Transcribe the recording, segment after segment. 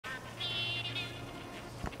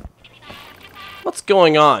What's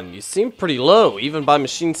going on? You seem pretty low, even by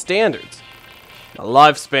machine standards. My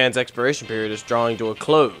lifespan's expiration period is drawing to a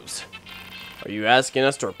close. Are you asking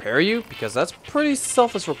us to repair you? Because that's a pretty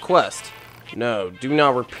selfish request. No, do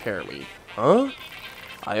not repair me. Huh?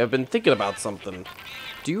 I have been thinking about something.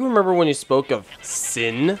 Do you remember when you spoke of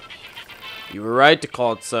sin? You were right to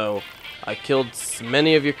call it so. I killed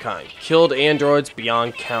many of your kind. Killed androids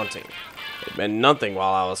beyond counting. It meant nothing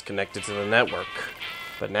while I was connected to the network.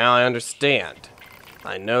 But now I understand.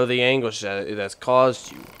 I know the anguish that it has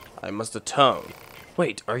caused you. I must atone.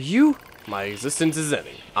 Wait, are you? My existence is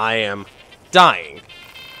ending. I am dying.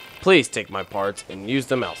 Please take my parts and use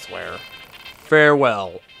them elsewhere.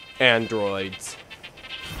 Farewell, androids.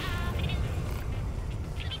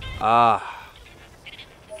 Ah.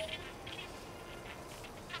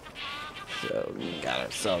 So, we got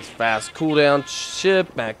ourselves fast cooldown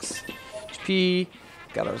ship, max HP.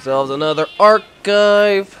 Got ourselves another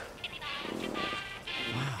archive.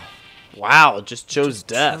 Wow, it just chose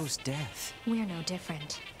death. We're no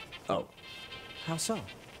different. Oh. How so?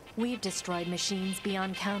 We've destroyed machines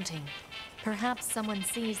beyond counting. Perhaps someone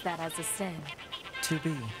sees that as a sin. To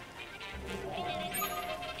be.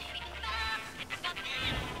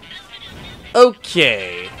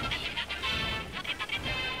 Okay.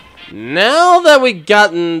 Now that we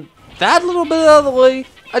gotten that little bit out of the way,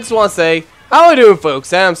 I just want to say, how are we doing,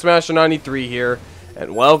 folks? I'm Smasher93 here,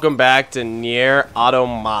 and welcome back to Nier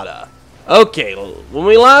Automata. Okay, when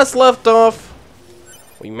we last left off,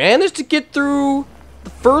 we managed to get through the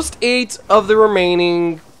first 8 of the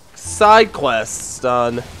remaining side quests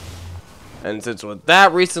done. And since with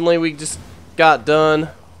that recently we just got done,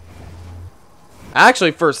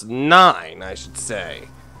 actually first 9 I should say.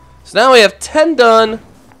 So now we have 10 done,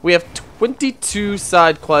 we have 22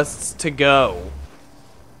 side quests to go.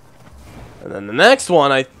 And then the next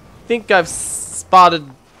one, I think I've spotted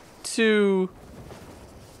 2.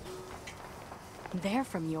 They're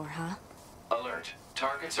from your, huh? Alert.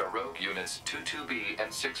 Targets are rogue units 22B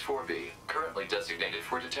and 64B, currently designated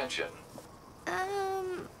for detention.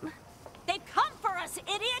 They've come for us,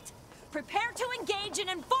 idiot! Prepare to engage and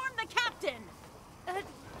inform the captain!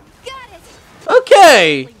 Got it!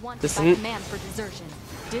 Okay! Wanted This by command for desertion.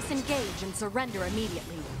 Disengage and surrender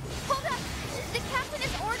immediately. Hold up! The captain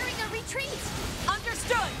is ordering a retreat!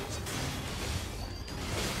 Understood!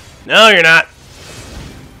 No, you're not.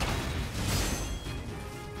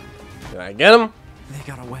 Did I get him? They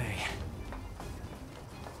got away.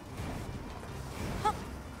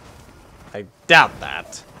 I doubt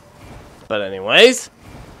that. But anyways.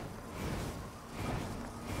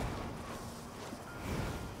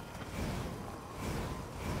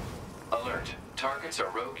 Alert. Targets are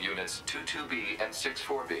rogue units 22B and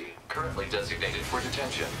 64B, currently designated for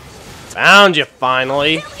detention. Found you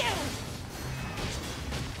finally. Kill you!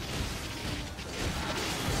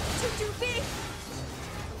 22B!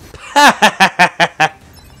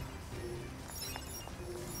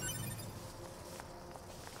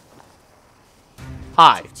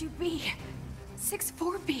 Hi. 2B.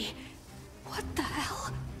 64B. What the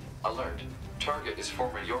hell? Alert. Target is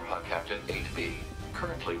former Yorha Captain 8B,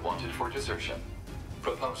 currently wanted for desertion.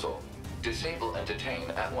 Proposal. Disable and detain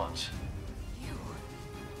at once.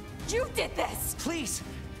 You did this! Please!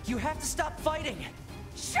 You have to stop fighting!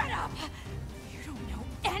 Shut up! You don't know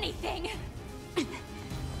anything!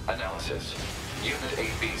 Analysis. Unit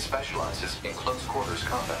 8B specializes in close quarters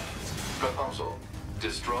combat. Proposal.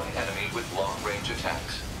 Destroy enemy with long-range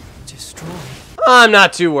attacks. Destroy I'm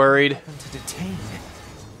not too worried. and to detain.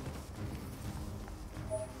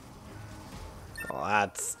 Well,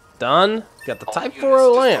 that's done. Got the All Type units 40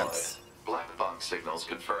 destroyed. Lance. Black box signals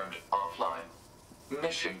confirmed offline.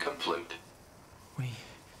 Mission complete. We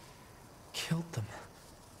killed them.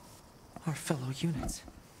 Our fellow units.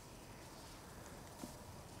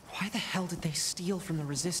 Why the hell did they steal from the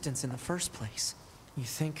Resistance in the first place? You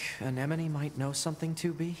think Anemone might know something,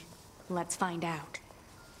 2B? Let's find out.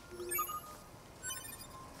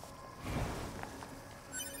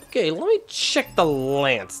 Okay, let me check the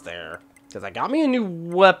lance there. Because I got me a new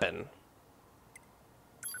weapon.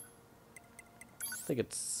 I think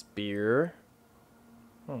it's spear.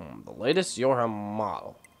 The latest Yorha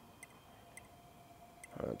model.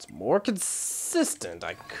 It's more consistent.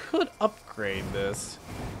 I could upgrade this.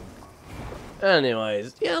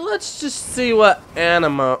 Anyways, yeah, let's just see what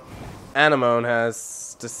Anemone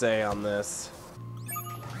has to say on this.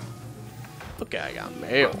 Okay, I got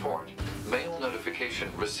mail. Report. Mail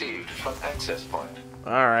notification received from access point.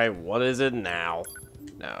 Alright, what is it now?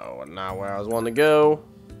 No, not where I was wanting to go.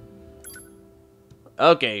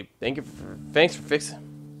 Okay, thanks for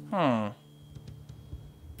fixing.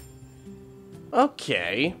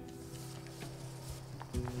 Okay.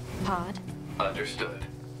 pod. Understood.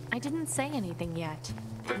 I didn't say anything yet.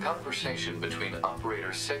 The conversation between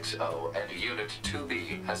Operator 6O and Unit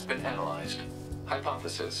 2B has been analyzed.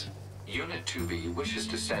 Hypothesis. Unit 2B wishes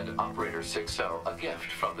to send Operator 6O a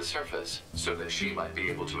gift from the surface, so that she might be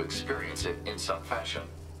able to experience it in some fashion.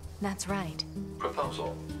 That's right.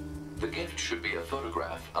 Proposal. The gift should be a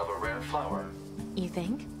photograph of a rare flower. You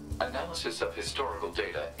think? Analysis of historical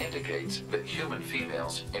data indicates that human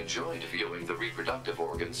females enjoyed viewing the reproductive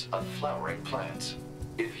organs of flowering plants.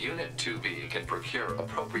 If Unit 2B can procure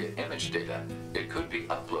appropriate image data, it could be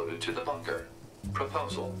uploaded to the bunker.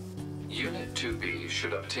 Proposal. Unit 2B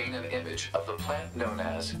should obtain an image of the plant known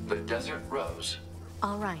as the desert rose.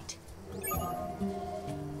 All right.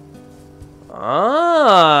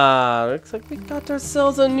 Ah, looks like we got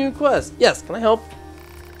ourselves a new quest. Yes, can I help?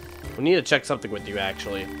 We need to check something with you,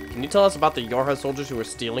 actually. Can you tell us about the Yorha soldiers who were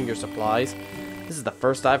stealing your supplies? This is the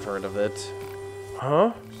first I've heard of it.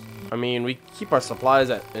 Huh? I mean, we keep our supplies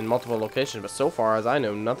in multiple locations, but so far as I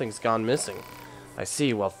know, nothing's gone missing. I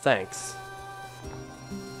see, well, thanks.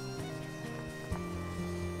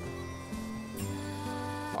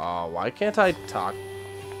 Why can't I talk?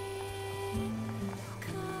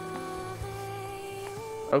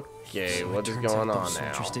 Okay, So what is it turns going out on those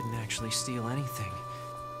now? soldiers didn't actually steal anything.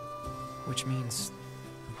 Which means...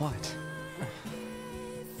 what?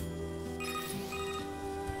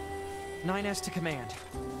 9S to command.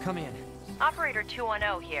 Come in. Operator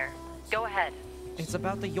 210 here. Go ahead. It's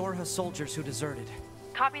about the Yorha soldiers who deserted.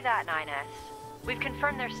 Copy that, 9S. We've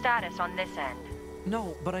confirmed their status on this end.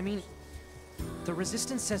 No, but I mean... the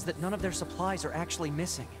Resistance says that none of their supplies are actually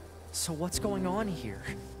missing. So what's going on here?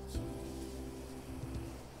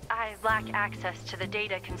 I lack access to the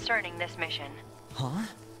data concerning this mission. Huh?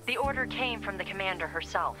 The order came from the commander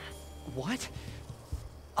herself. What?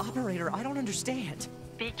 Operator, I don't understand.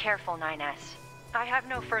 Be careful, 9S. I have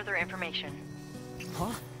no further information.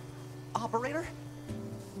 Huh? Operator?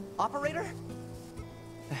 Operator?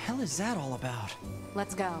 The hell is that all about?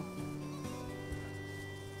 Let's go.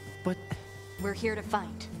 But... We're here to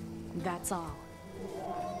fight. That's all.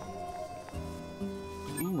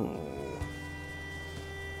 Ooh.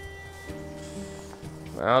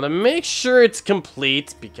 Now, to make sure it's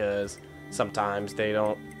complete, because sometimes they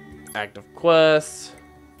don't active quests.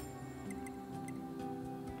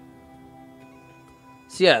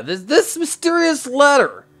 So yeah, this mysterious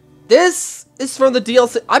letter. This is from the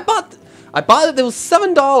DLC. I bought it. It was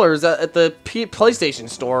 $7 at the PlayStation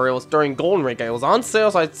store. It was during Golden Ring. It was on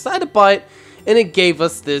sale, so I decided to buy it, and it gave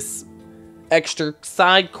us this extra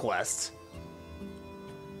side quest.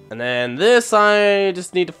 And then this, I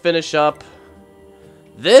just need to finish up.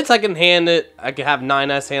 This, I can hand it. I can have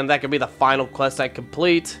 9S hand. That could be the final quest I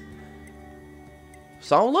complete.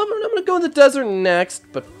 So I'm gonna go in the desert next,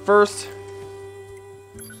 but first,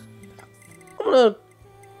 I'm gonna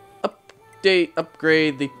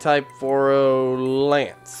upgrade the Type 40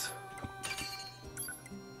 Lance.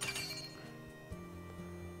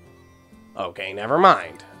 Okay, never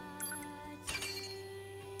mind.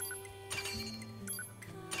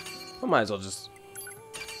 I might as well just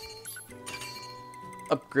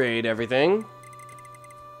upgrade everything.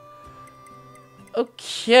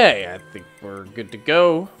 Okay, I think we're good to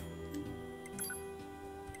go.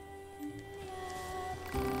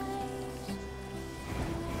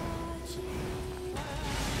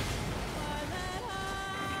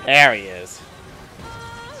 There he is.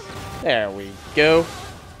 There we go.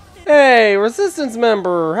 Hey, Resistance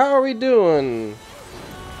member, how are we doing?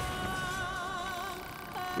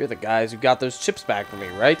 You're the guys who got those chips back for me,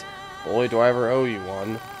 right? Boy, do I ever owe you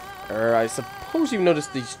one. I suppose you've noticed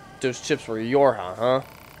those chips were Yorha, huh?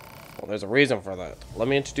 Well, there's a reason for that. Let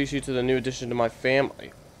me introduce you to the new addition to my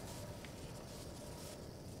family.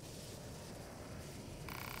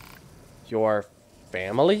 Your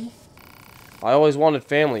family? I always wanted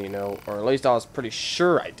family, you know, or at least I was pretty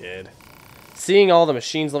sure I did. Seeing all the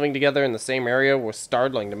machines living together in the same area was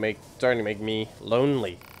starting to make me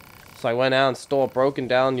lonely. So I went out and stole a broken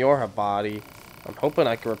down Yorha body. I'm hoping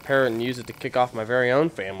I can repair it and use it to kick off my very own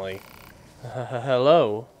family.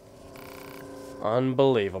 Hello.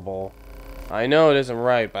 Unbelievable. I know it isn't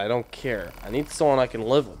right, but I don't care. I need someone I can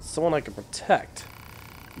live with, someone I can protect.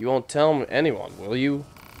 You won't tell anyone, will you?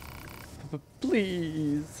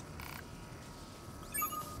 Please.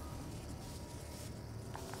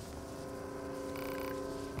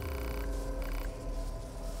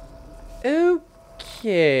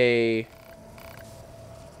 Okay.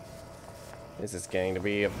 This is getting to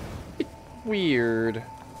be a bit weird.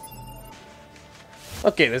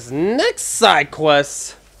 Okay, this next side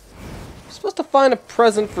quest. I'm supposed to find a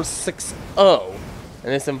present for 6-0.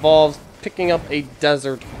 And this involves picking up a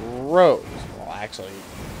desert Rose, while actually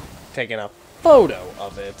taking a photo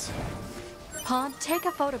of it. Pod, take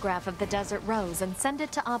a photograph of the Desert Rose and send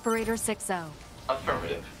it to Operator 60.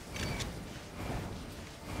 Affirmative.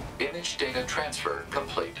 Image data transfer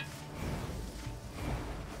complete.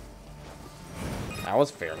 That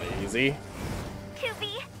was fairly easy.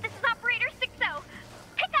 2B, this is Operator 60.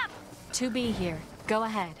 Pick up! 2B here. Go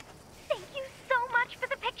ahead. Thank you so much for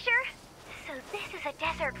the picture. So this is a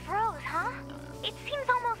desert rose, huh? It seems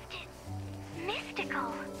almost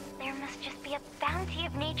mystical. There must just be a bounty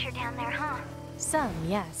of nature down there, huh? Some,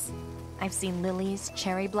 yes. I've seen lilies,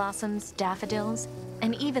 cherry blossoms, daffodils,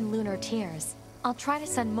 and even lunar tears. I'll try to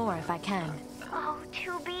send more if I can. Oh,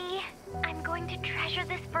 2B, I'm going to treasure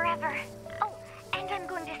this forever. Oh, and I'm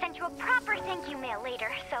going to send you a proper thank you mail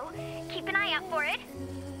later, so keep an eye out for it.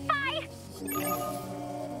 Bye!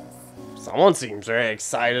 Someone seems very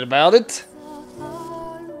excited about it.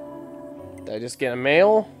 Did I just get a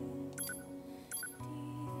mail?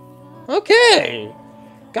 Okay!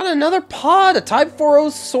 Got another pod, a Type 40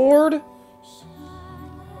 sword.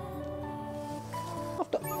 I'll have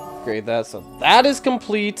to upgrade that, so that is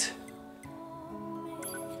complete.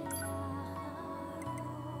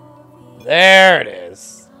 There it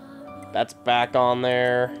is. That's back on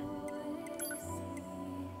there.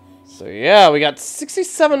 So yeah, we got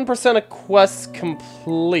 67% of quests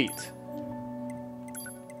complete.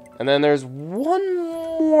 And then there's one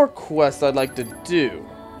more quest I'd like to do.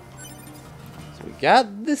 So we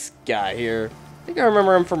got this guy here. I think I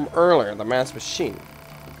remember him from earlier, the mass machine.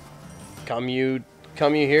 Come you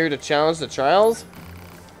here to challenge the trials?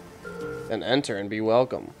 Then enter and be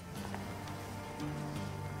welcome.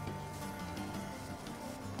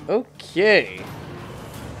 Okay.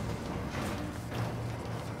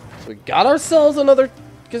 So we got ourselves another...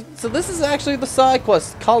 So this is actually the side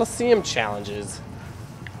quest, COLISSEUM challenges.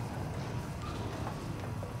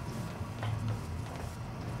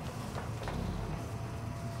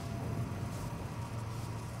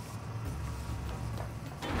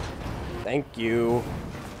 Thank you.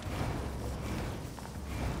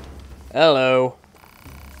 Hello.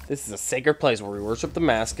 This is a sacred place where we worship the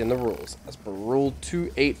mask and the rules. As per Rule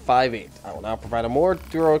 2858, I will now provide a more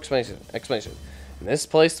thorough explanation. In this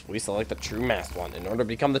place, we select the true masked one. In order to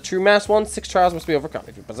become the true masked one, 6 trials must be overcome.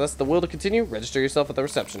 If you possess the will to continue, register yourself at the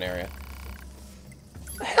reception area.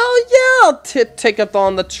 Hell yeah! I'll take up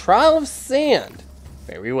on the Trial of Sand.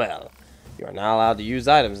 Very well. You are not allowed to use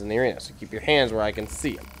items in the arena, so keep your hands where I can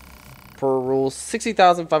see them. Per Rule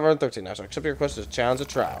 60,513, I shall accept your request to challenge a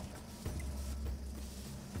trial.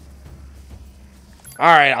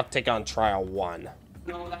 Alright, I'll take on Trial 1.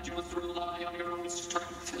 Know that you must rely on your own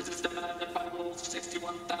strength. This is demanded by Rule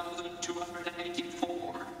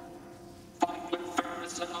 61,284. Fight with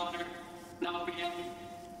fairness and honor. Now begin.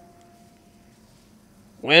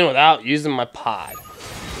 Win without using my pod.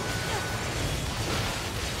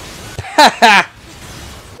 Haha!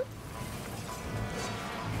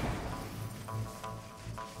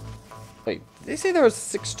 Wait, did they say there was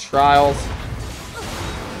 6 trials?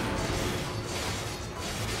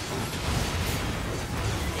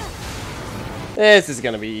 This is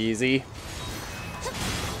gonna be easy.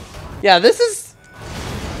 Yeah, this is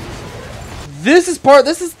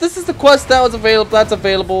the quest that was available. That's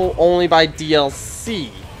available only by DLC.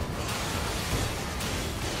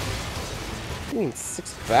 You mean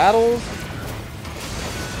 6 battles?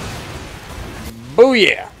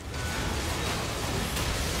 Booyah!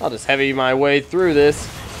 I'll just heavy my way through this.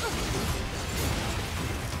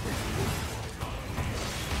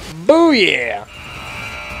 Booyah!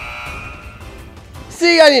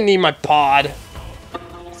 See, I didn't need my pod.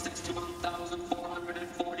 Rule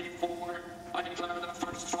 61,444. I declare the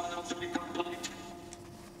first trial to be complete.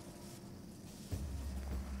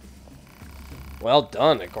 Well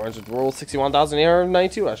done. In accordance with Rule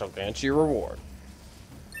 61,892, I shall grant you your reward.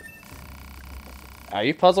 Are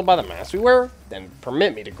you puzzled by the mask we wear? Then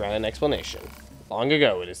permit me to grant an explanation. Long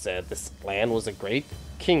ago, it is said, this land was a great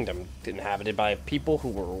kingdom inhabited by people who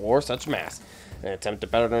wore such masks. In an attempt to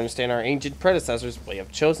better understand our ancient predecessors, we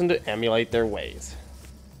have chosen to emulate their ways.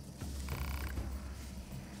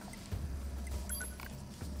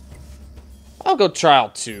 I'll go trial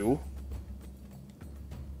 2.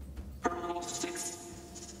 Rule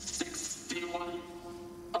 661.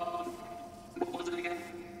 What was it again?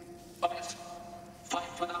 Fight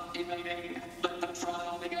without evading. Let the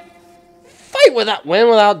trial begin. Fight without win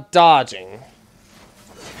without dodging.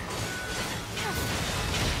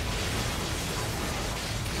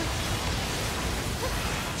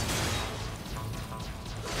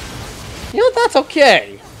 You know what? That's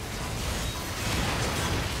okay.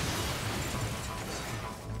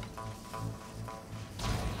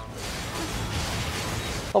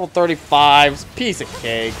 Level 35's piece of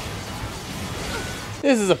cake.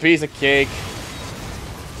 This is a piece of cake.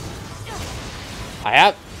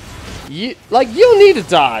 You don't need to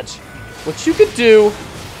dodge. What you could do,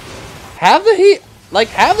 have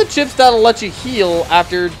the chips that'll let you heal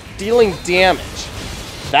after dealing damage.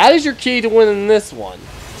 That is your key to winning this one.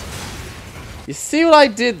 You see what I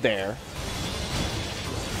did there?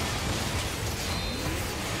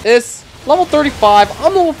 This, level 35,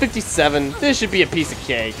 I'm level 57. This should be a piece of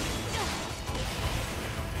cake.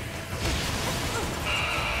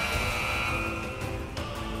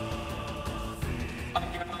 I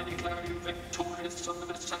hereby declare you victorious of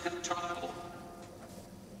the second trial.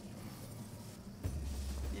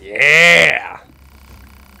 Yeah!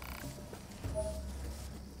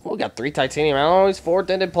 Well, we got 3 titanium alloys, 4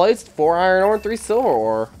 dented plates, 4 iron ore, and 3 silver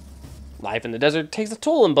ore. Life in the desert takes a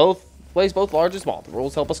toll in both ways, both large and small. The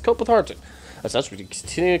rules help us cope with hardship. As such, we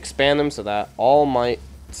continue to expand them so that all might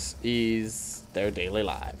ease their daily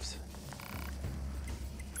lives.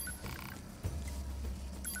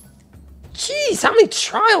 Jeez, how many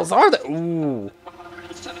trials are there? Ooh.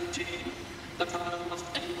 117. The trial must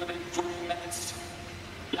end within 3 minutes.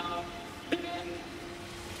 Now, begin.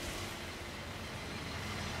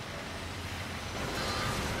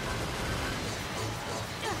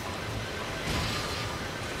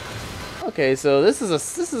 Okay, so this is a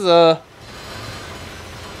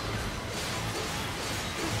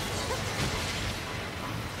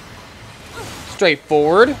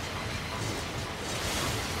straightforward.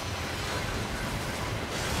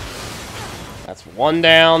 That's 1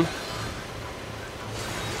 down.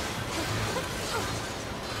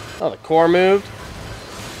 Oh, the core moved.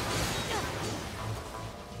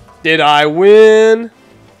 Did I win?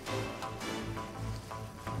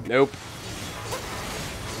 Nope.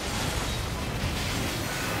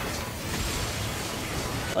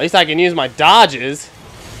 At least I can use my dodges.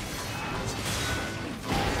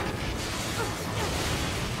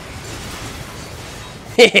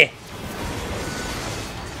 Heh.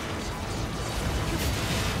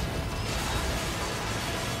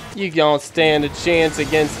 You don't stand a chance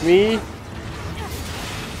against me.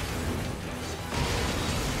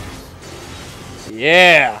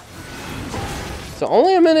 Yeah. So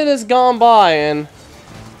only a minute has gone by and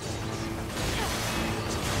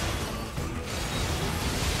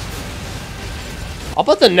I'll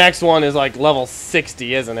bet the next one is like level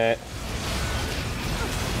 60, isn't it?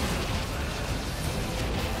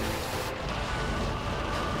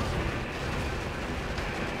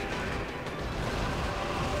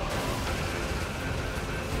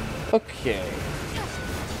 Okay.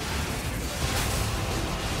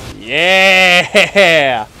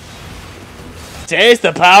 Yeah! Taste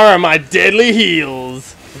the power of my deadly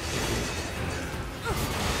heals.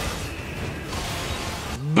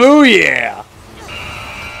 Booyah!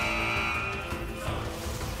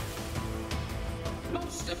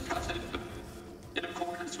 Most impressive. In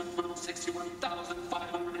accordance with Rule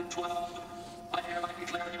 61,512, I hereby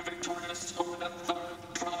declare you victorious over the third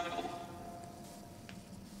trial.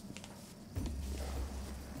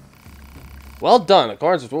 Well done. In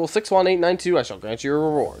accordance with Rule 61892, I shall grant you a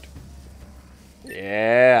reward.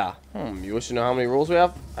 Yeah. You wish to know how many rules we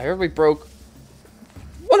have? I heard we broke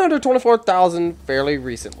 124,000 fairly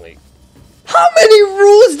recently. How many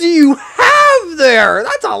rules do you have there?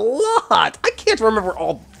 That's a lot. I can't remember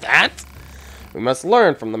all that. We must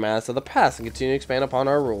learn from the madness of the past and continue to expand upon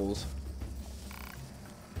our rules.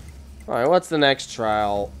 Alright, what's the next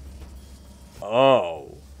trial? Oh.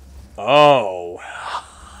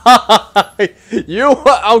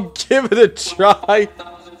 I'll give it a try.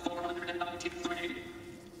 1,493.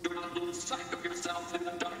 Do not lose sight of yourself in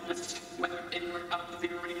the darkness, whether in or out of the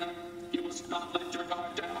arena. You must not let your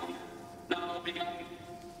guard down. Now begin.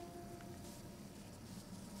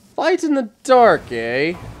 Fight in the dark,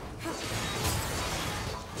 eh?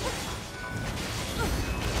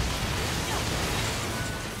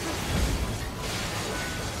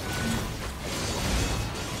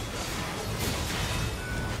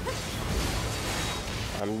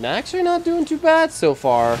 I'm actually not doing too bad so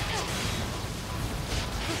far.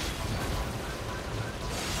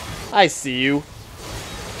 I see you.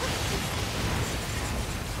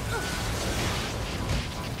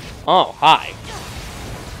 Oh, hi.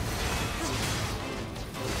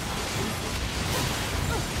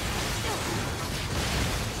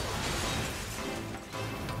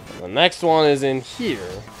 The next one is in here.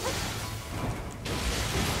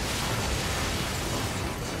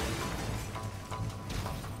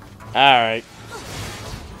 Alright.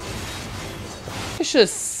 I should have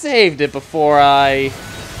saved it before I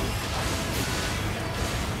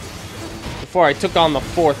took on the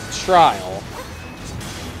 4th trial.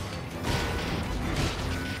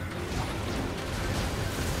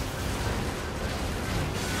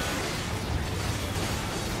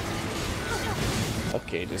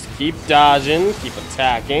 Okay, just keep dodging, keep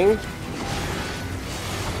attacking.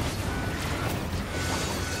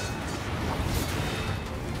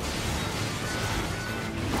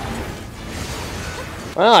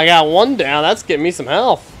 Well, I got one down. That's getting me some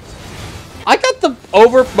health. I got the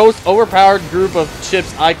most overpowered group of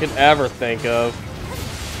chips I could ever think of.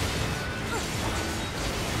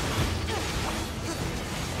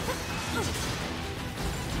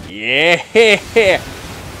 Yeah.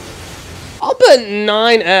 I'll bet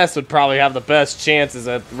 9S would probably have the best chances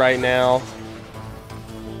at right now.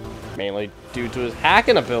 Mainly due to his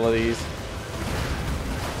hacking abilities.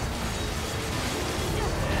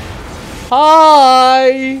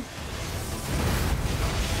 Hi!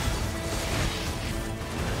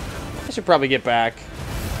 I should probably get back.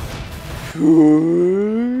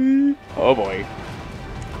 Oh boy.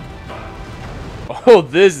 Oh,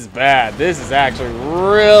 this is bad. This is actually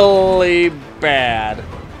really bad.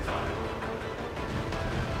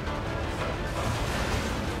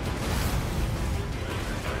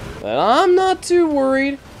 But I'm not too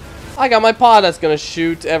worried. I got my pod that's gonna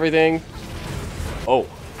shoot everything. Oh,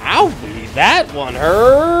 owie, that one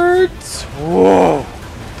hurts. Whoa.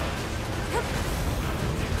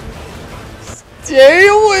 Stay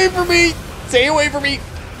away from me. Stay away from me.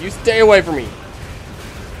 You stay away from me.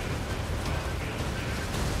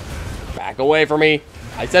 Back away from me.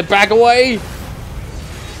 I said back away.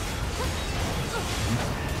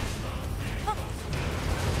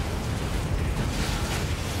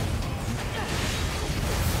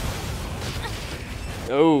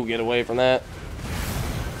 Oh, get away from that.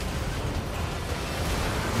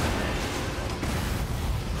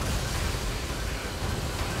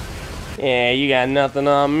 Yeah, you got nothing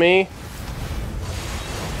on me.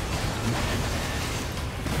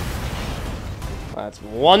 That's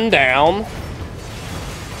one down.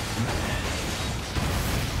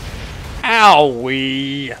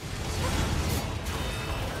 Owie.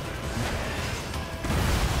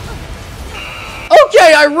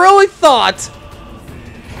 Okay, I really thought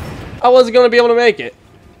I wasn't going to be able to make it.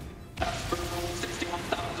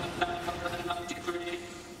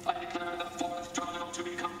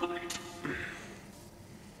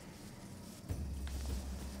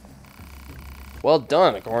 Well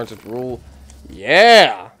done, according to the rule.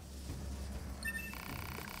 Yeah!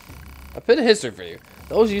 A bit of history for you.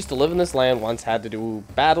 Those who used to live in this land once had to do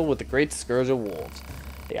battle with the great scourge of wolves.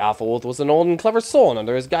 The Alpha Wolf was an old and clever soul, and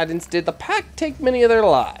under his guidance did the pack take many of their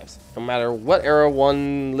lives, no matter what era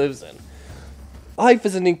one lives in. Life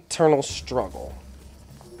is an eternal struggle.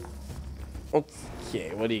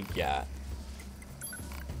 Okay, what do you got?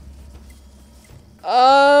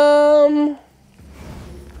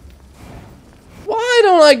 Why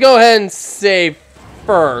don't I go ahead and save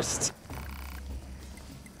first?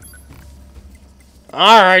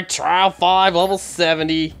 Alright, trial 5, level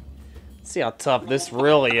 70. See how tough this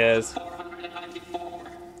really is.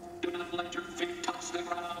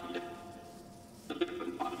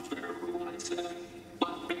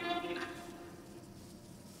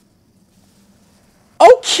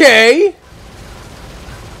 Okay.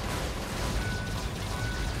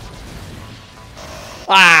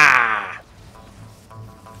 Ah.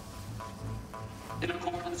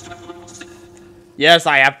 Yes,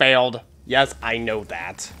 I have failed. Yes, I know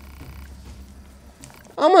that.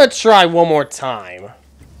 I'm gonna try one more time.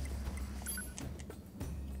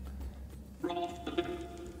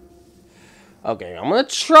 Okay, I'm gonna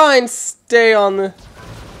try and stay on the...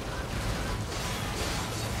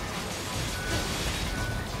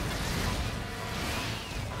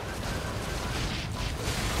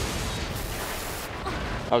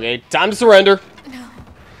 Okay, time to surrender. No.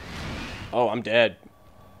 Oh, I'm dead.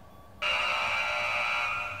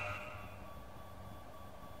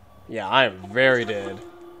 Yeah, I am very dead.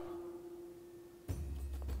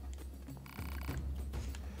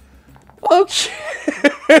 Okay.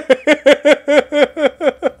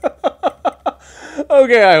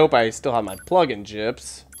 Okay, I hope I still have my plug-in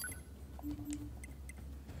chips.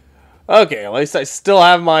 Okay, at least I still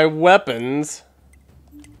have my weapons.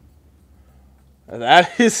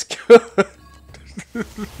 That is good.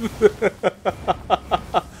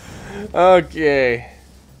 Okay.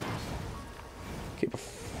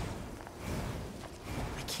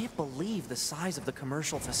 I can't believe the size of the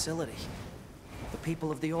commercial facility. The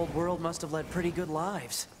people of the old world must have led pretty good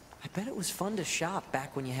lives. I bet it was fun to shop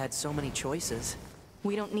back when you had so many choices.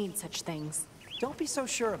 We don't need such things. Don't be so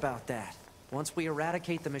sure about that. Once we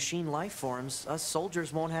eradicate the machine life forms, us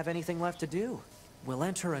soldiers won't have anything left to do. We'll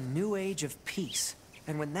enter a new age of peace.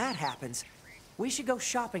 And when that happens, we should go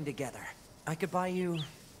shopping together. I could buy you,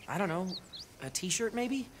 I don't know, a t-shirt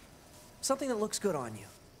maybe? Something that looks good on you.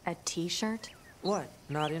 A t-shirt? What,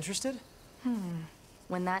 not interested?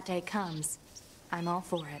 When that day comes, I'm all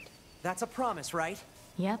for it. That's a promise, right?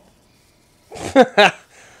 Yep. I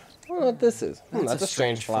don't know what this is. That's a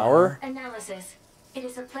strange flower. Analysis. It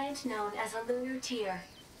is a plant known as a lunar tear.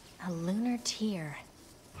 A lunar tear.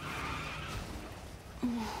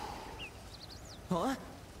 Huh?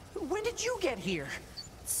 When did you get here?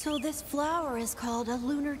 So this flower is called a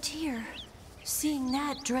lunar tear. Seeing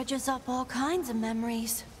that dredges up all kinds of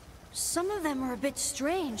memories. Some of them are a bit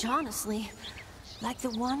strange, honestly. Like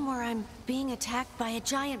the one where I'm being attacked by a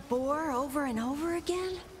giant boar over and over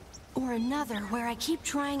again. Or another where I keep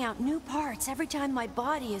trying out new parts every time my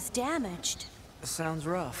body is damaged. Sounds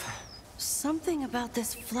rough. Something about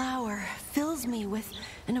this flower fills me with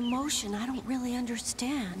an emotion I don't really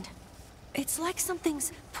understand. It's like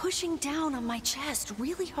something's pushing down on my chest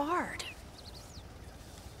really hard.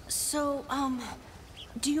 So,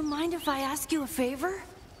 do you mind if I ask you a favor?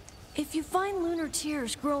 If you find lunar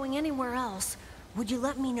tears growing anywhere else, would you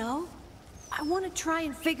let me know? I want to try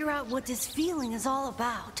and figure out what this feeling is all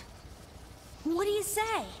about. What do you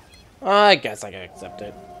say? I guess I can accept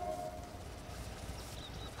it.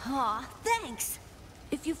 Aw, thanks.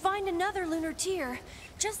 If you find another lunar tear,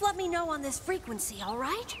 just let me know on this frequency, all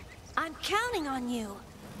right? I'm counting on you.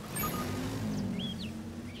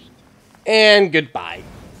 And goodbye.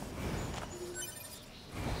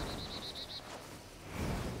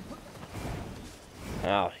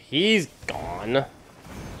 Now he's gone.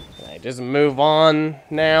 Can I just move on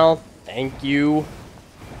now? Thank you.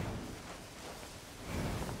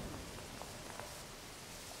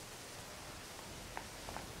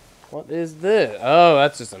 What is this? Oh,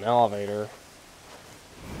 that's just an elevator.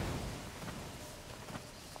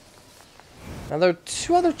 Now there are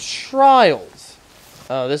 2 other trials.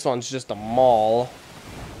 Oh, this one's just a mall.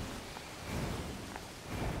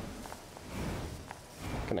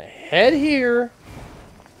 Gonna head here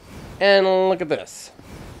and look at this.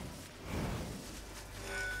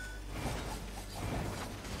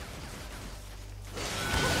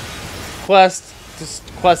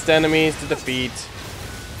 Quest enemies to defeat.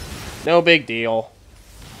 No big deal.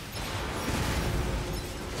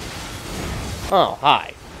 Oh,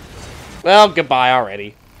 hi. Well, goodbye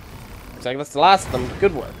already. Looks like that's the last of them.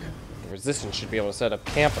 Good work. The Resistance should be able to set up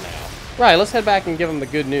camp now. Right, let's head back and give them the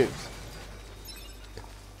good news.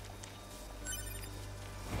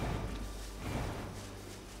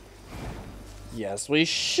 Yes, we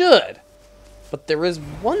should. But there is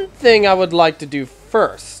one thing I would like to do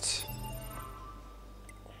first.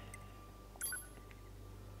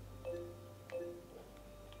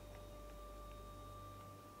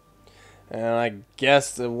 And I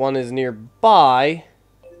guess the one is nearby.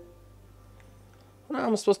 How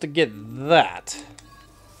am I supposed to get that?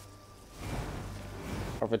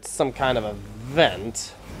 Or if it's some kind of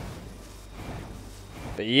event.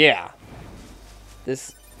 But yeah.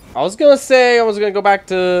 This... I was gonna say I was gonna go back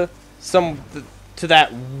to to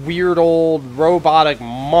that weird old robotic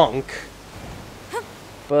monk.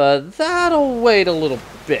 But that'll wait a little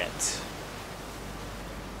bit.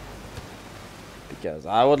 Because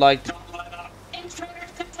I would like to...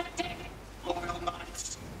 Intruders detected! Loyal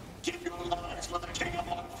knights, give your lives for the king of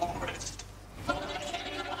our forest! For the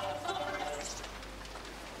king of our forest!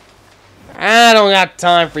 I don't got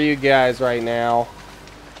time for you guys right now.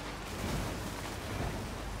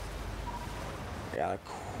 I got a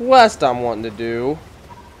quest I'm wanting to do.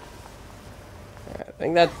 I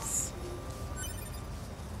think that's...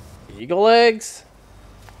 Eagle eggs?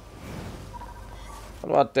 What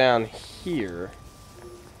about down here?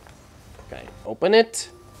 Okay, open it.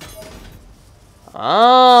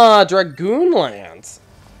 Ah, Dragoon Lands.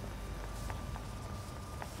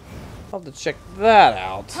 I'll have to check that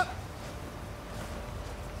out.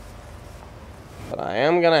 But I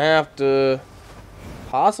am gonna have to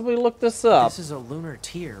possibly look this up. This is a lunar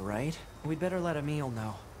tear, right? We'd better let Emil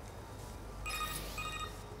know.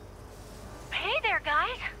 Hey there,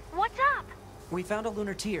 guys. What's up? We found a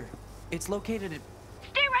lunar tear. It's located at...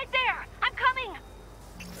 Stay right there. I'm coming.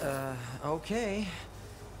 Okay.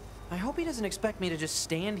 I hope he doesn't expect me to just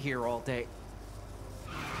stand here all day.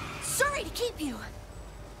 Sorry to keep you.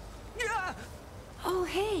 Oh,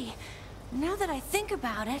 hey. Now that I think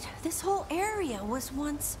about it, this whole area was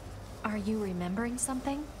once... Are you remembering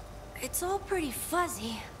something? It's all pretty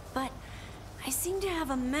fuzzy, but I seem to have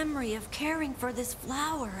a memory of caring for this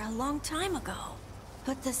flower a long time ago.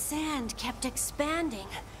 But the sand kept expanding,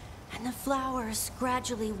 and the flowers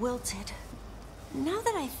gradually wilted. Now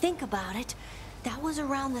that I think about it, that was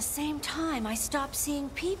around the same time I stopped seeing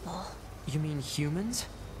people. You mean humans?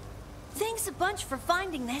 Thanks a bunch for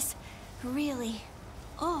finding this. Really.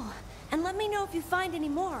 Oh, and let me know if you find any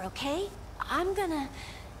more, okay? I'm gonna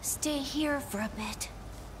stay here for a bit.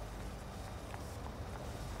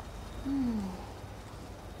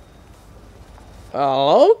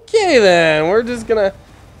 Oh, okay then. We're just gonna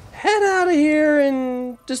head out of here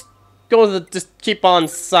and just keep on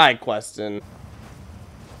side questing.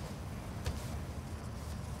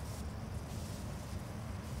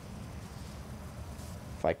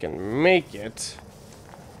 If I can make it.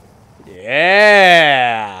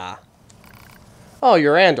 Yeah. Oh,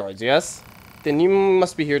 you're androids, yes? Then you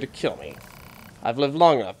must be here to kill me. I've lived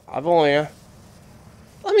long enough. I've only...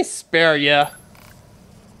 Let me spare you.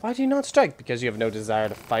 Why do you not strike? Because you have no desire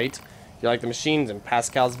to fight. You're like the machines in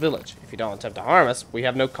Pascal's village. If you don't attempt to harm us, we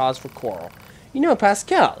have no cause for quarrel. You know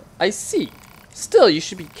Pascal. I see. Still, you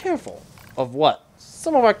should be careful. Of what?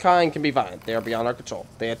 Some of our kind can be violent. They are beyond our control.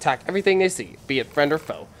 They attack everything they see, be it friend or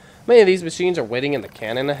foe. Many of these machines are waiting in the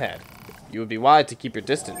cannon ahead. You would be wise to keep your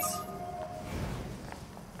distance.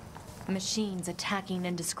 Machines attacking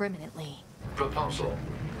indiscriminately. Proposal.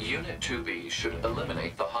 Unit 2B should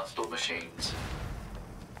eliminate the hostile machines.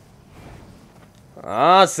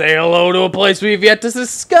 Ah, say hello to a place we've yet to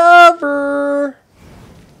discover.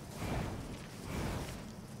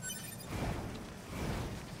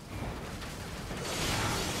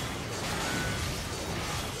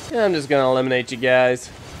 Yeah, I'm just gonna eliminate you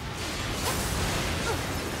guys.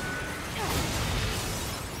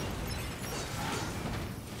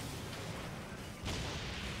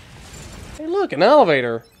 Hey, look, an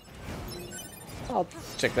elevator. I'll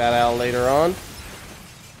check that out later on.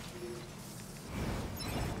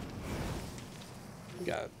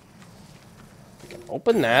 We can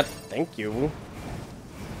open that. Thank you.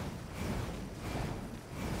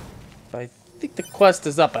 I think the quest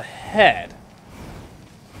is up ahead.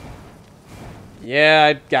 Yeah,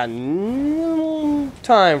 I've got no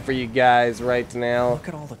time for you guys right now. Look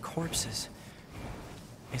at all the corpses.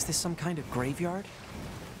 Is this some kind of graveyard?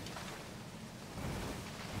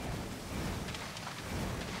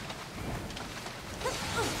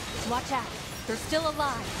 Watch out. They're still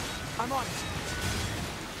alive. I'm on it.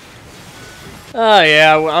 Oh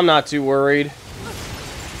yeah, I'm not too worried.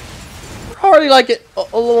 We're already like at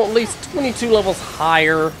at least 22 levels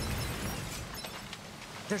higher.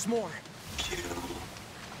 There's more.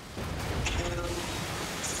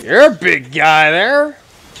 You're a big guy there.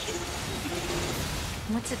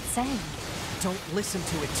 What's it saying? Don't listen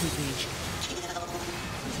to it, 2B.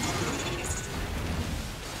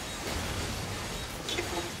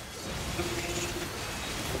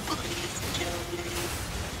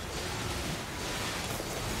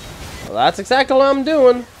 Well, that's exactly what I'm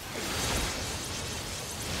doing.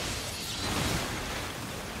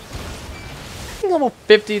 Level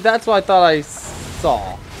 50, that's what I thought I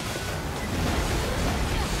saw.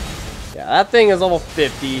 Yeah, that thing is level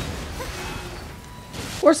 50.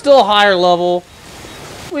 We're still a higher level.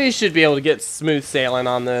 We should be able to get smooth sailing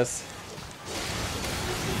on this.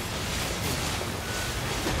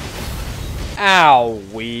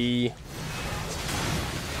 Owie.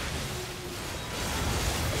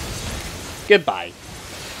 Goodbye.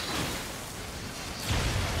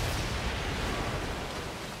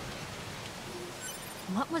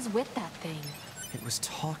 What was with that thing? It was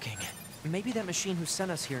talking. Maybe that machine who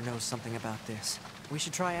sent us here knows something about this. We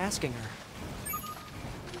should try asking her.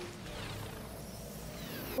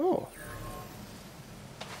 Oh.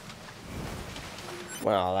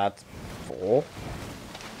 Well, that's full.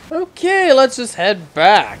 Okay, let's just head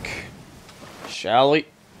back. Shall we?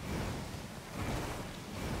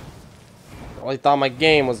 Really thought my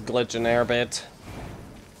game was glitching there a bit.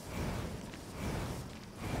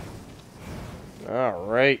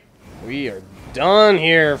 Alright, we are done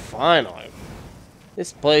here, finally.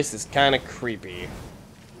 This place is kind of creepy.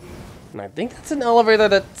 And I think that's an elevator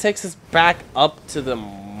that takes us back up to the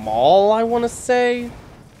mall, I want to say.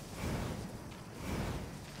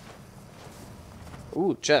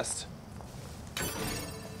 Ooh, chest.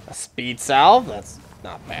 A speed salve, that's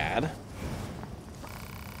not bad.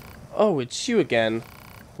 Oh, it's you again.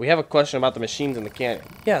 We have a question about the machines in the canyon.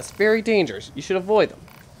 Yes, very dangerous. You should avoid them.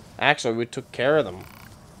 Actually, we took care of them.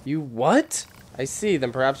 You what? I see.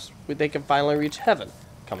 Then perhaps they can finally reach heaven.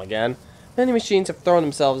 Come again. Many machines have thrown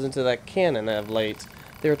themselves into that cannon of late.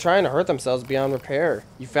 They were trying to hurt themselves beyond repair.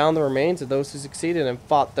 You found the remains of those who succeeded and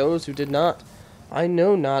fought those who did not. I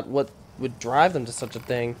know not what would drive them to such a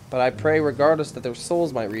thing, but I pray regardless that their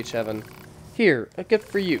souls might reach heaven. Here, a gift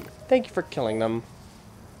for you. Thank you for killing them.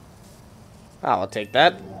 I'll take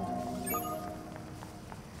that.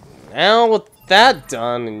 Now with that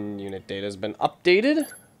done and unit data has been updated.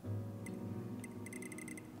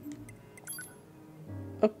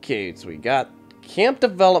 Okay, so we got camp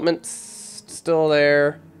development still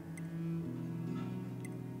there.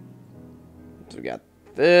 we got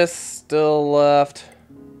this still left.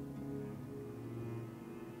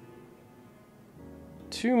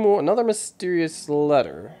 2 more. Another mysterious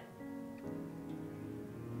letter.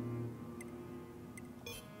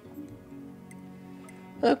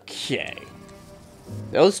 Okay.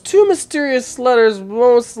 Those 2 mysterious letters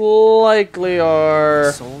most likely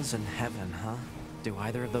are... Souls in heaven, huh? Do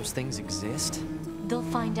either of those things exist? They'll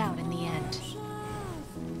find out in the end.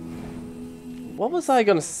 What was I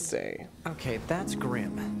gonna say? Okay, that's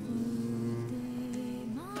grim.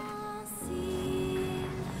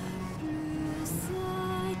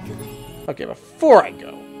 Okay, before I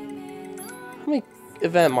go, how many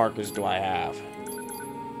event markers do I have?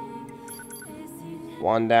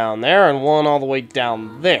 1 down there and 1 all the way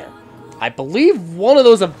down there. I believe one of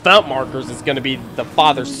those event markers is going to be the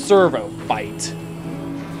Father Servo fight.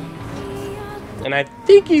 And I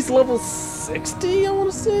think he's level 60, I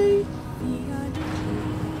want to say.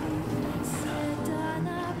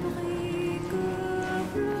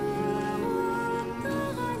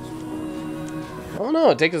 Oh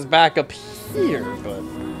no, it takes us back up here, but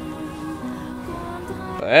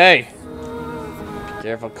hey, be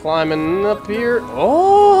careful climbing up here.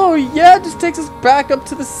 Oh yeah, it just takes us back up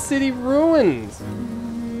to the city ruins.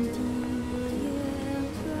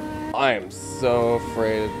 I am so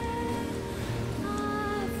afraid.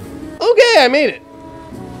 Okay, I made it.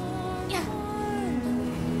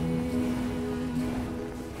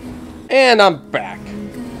 And I'm back.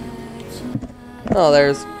 Oh,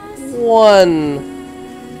 there's one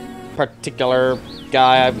particular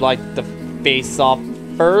guy I'd like to face off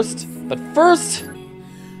first. But first...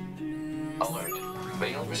 Alert.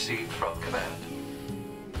 Mail received from command.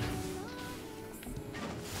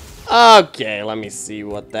 Okay, let me see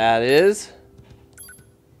what that is.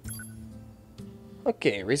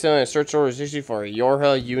 Okay, recently a search order was issued for a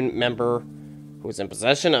Yorha unit member who was in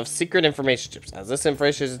possession of secret information chips. As this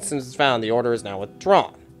information is since found, the order is now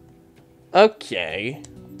withdrawn. Okay.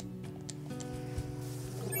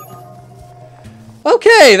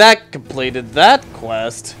 Okay, that completed that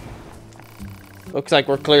quest. Looks like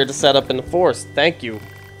we're clear to set up in the forest. Thank you.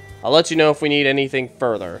 I'll let you know if we need anything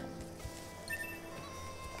further.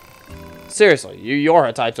 Seriously, you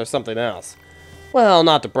Yorha types are something else. Well,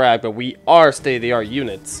 not to brag, but we are state-of-the-art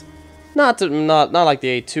units. Not like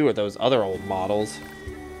the A2 or those other old models.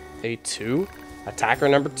 A2? Attacker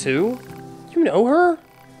number 2? You know her?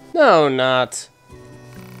 No, not.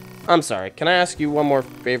 I'm sorry, can I ask you one more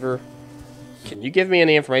favor? Can you give me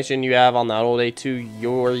any information you have on that old A2,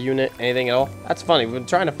 your unit, anything at all? That's funny, we've been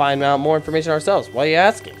trying to find out more information ourselves. Why are you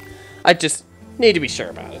asking? I just need to be sure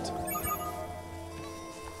about it.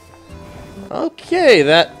 Okay,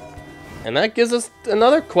 that gives us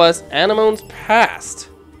another quest, Anemone's Past.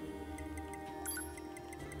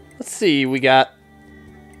 Let's see, we got...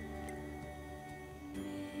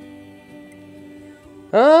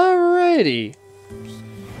 Alrighty.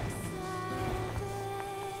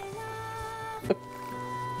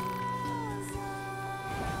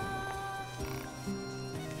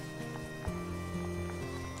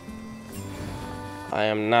 I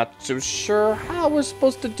am not so sure how we're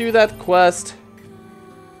supposed to do that quest.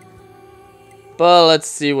 But let's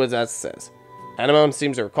see what that says. Anemone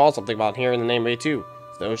seems to recall something about hearing the name A2.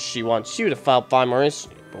 So she wants you to find more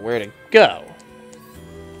information. But where to go?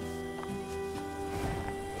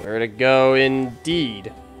 Where to go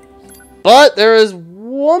indeed. But there is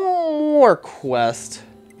one more quest.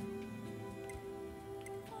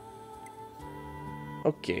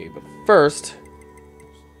 Okay, but first...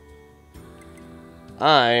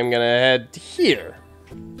 I'm gonna head here.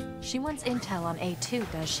 She wants intel on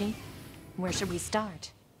A2, does she? Where should we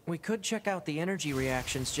start? We could check out the energy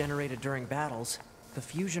reactions generated during battles. The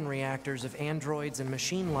fusion reactors of androids and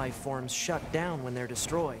machine life forms shut down when they're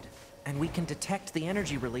destroyed. And we can detect the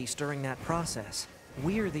energy release during that process.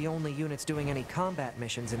 We're the only units doing any combat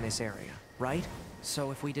missions in this area, right? So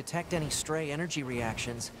if we detect any stray energy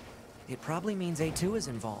reactions, it probably means A2 is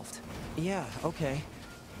involved. Yeah, okay.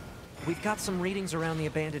 We've got some readings around the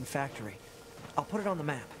abandoned factory. I'll put it on the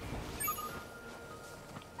map.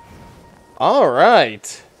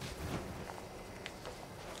 Alright.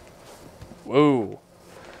 Whoa.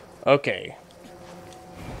 Okay.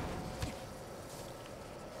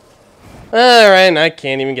 Alright, I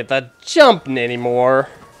can't even get that jumping anymore.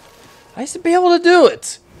 I used to be able to do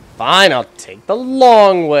it. Fine, I'll take the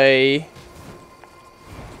long way.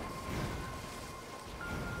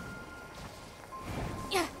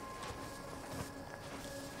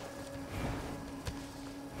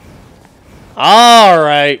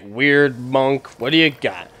 Alright, weird monk, what do you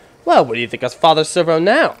got? Well, what do you think of Father Servo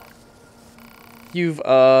now? You've,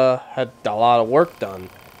 had a lot of work done.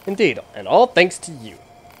 Indeed, and all thanks to you.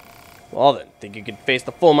 Well then, think you can face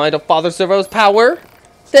the full might of Father Servo's power?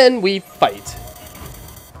 Then we fight.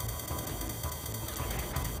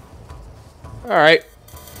 Alright.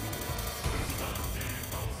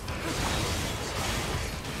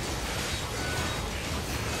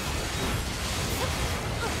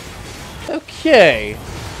 Okay.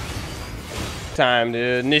 Time to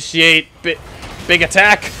initiate big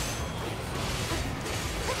attack.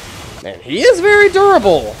 And he is very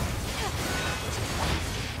durable.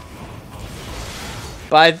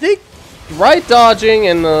 But I think right dodging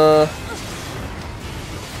and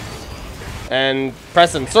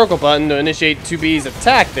pressing circle button to initiate 2B's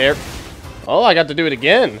attack there. Oh, I got to do it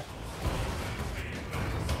again.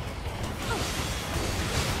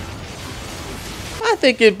 I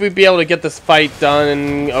think we'd be able to get this fight done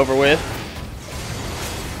and over with.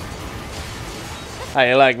 How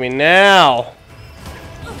you like me now?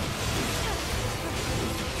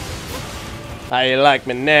 How you like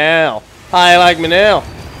me now? How you like me now?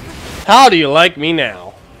 How do you like me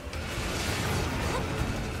now?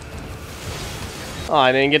 Oh,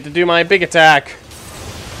 I didn't get to do my big attack.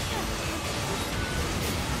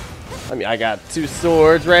 I mean, I got 2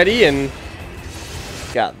 swords ready and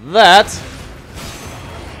got that.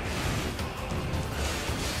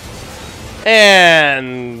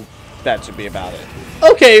 And that should be about it.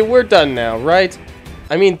 Okay, we're done now, right?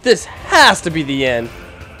 I mean, this has to be the end.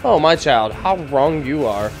 Oh, my child, how wrong you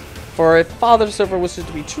are. For if Father Servo wishes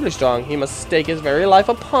to be truly strong, he must stake his very life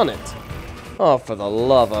upon it. Oh, for the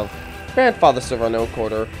love of... Grant Father Servo no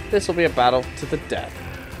quarter. This will be a battle to the death.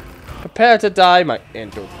 Prepare to die, my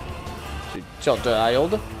child.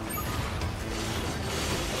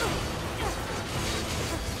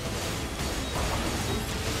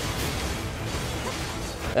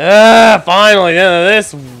 Finally, the end of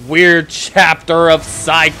this weird chapter of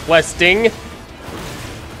side questing.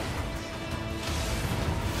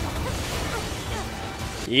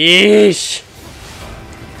 Yeesh.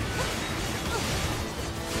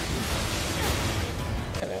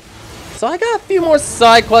 So I got a few more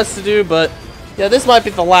side quests to do, but yeah, this might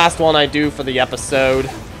be the last one I do for the episode.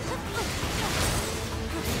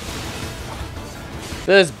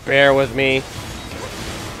 Just bear with me.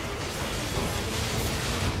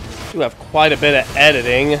 Do have quite a bit of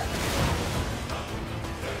editing.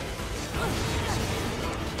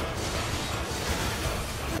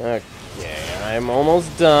 Okay, I'm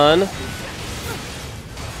almost done. I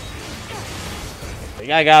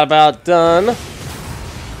think I got about done.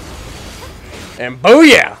 And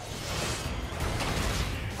booyah!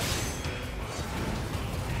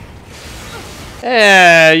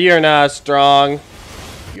 Eh, you're not strong.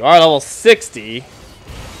 You are level 60.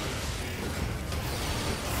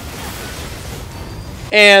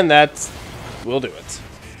 And that's... we'll do it.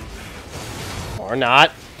 Or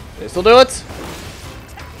not. This'll do it.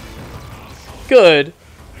 Good.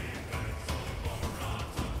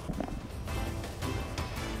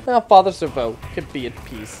 Now Father Servo can be at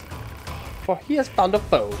peace. For he has found a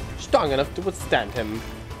foe strong enough to withstand him.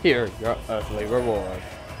 Here, your earthly reward.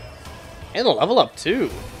 And a level up too.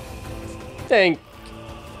 Thank.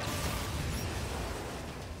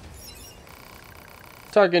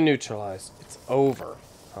 Target neutralized. It's over.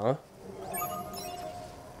 Huh?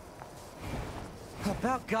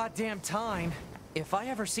 About goddamn time. If I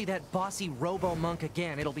ever see that bossy robo-monk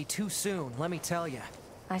again, it'll be too soon, let me tell you.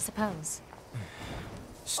 I suppose.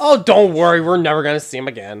 Oh, don't worry. We're never gonna see him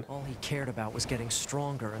again. All he cared about was getting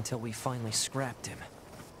stronger until we finally scrapped him.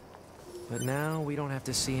 But now we don't have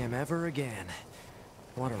to see him ever again.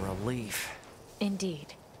 What a relief.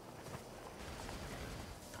 Indeed.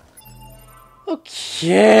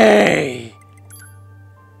 Okay.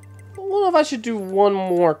 I wonder if I should do one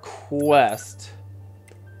more quest.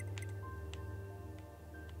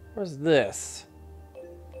 Where's this?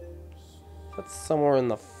 That's somewhere in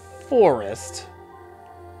the forest.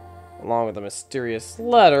 Along with a mysterious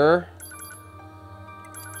letter.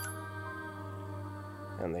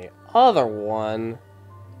 And the other one...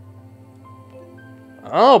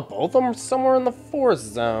 oh, both of them are somewhere in the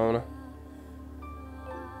forest zone.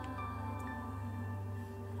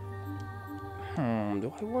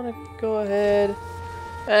 Do I want to go ahead?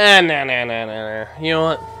 Nah. You know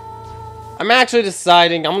what? I'm actually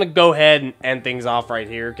deciding I'm going to go ahead and end things off right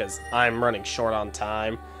here because I'm running short on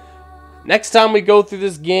time. Next time we go through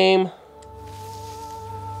this game,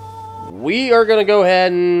 we are going to go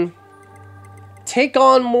ahead and take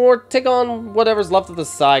on whatever's left of the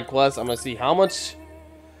side quests. I'm going to see how much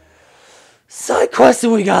side quests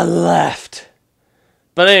we got left.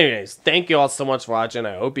 But anyways, thank you all so much for watching.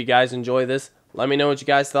 I hope you guys enjoy this. Let me know what you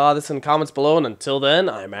guys thought of this in the comments below, and until then,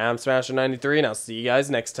 I'm AdamSmasher93, and I'll see you guys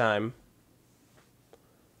next time.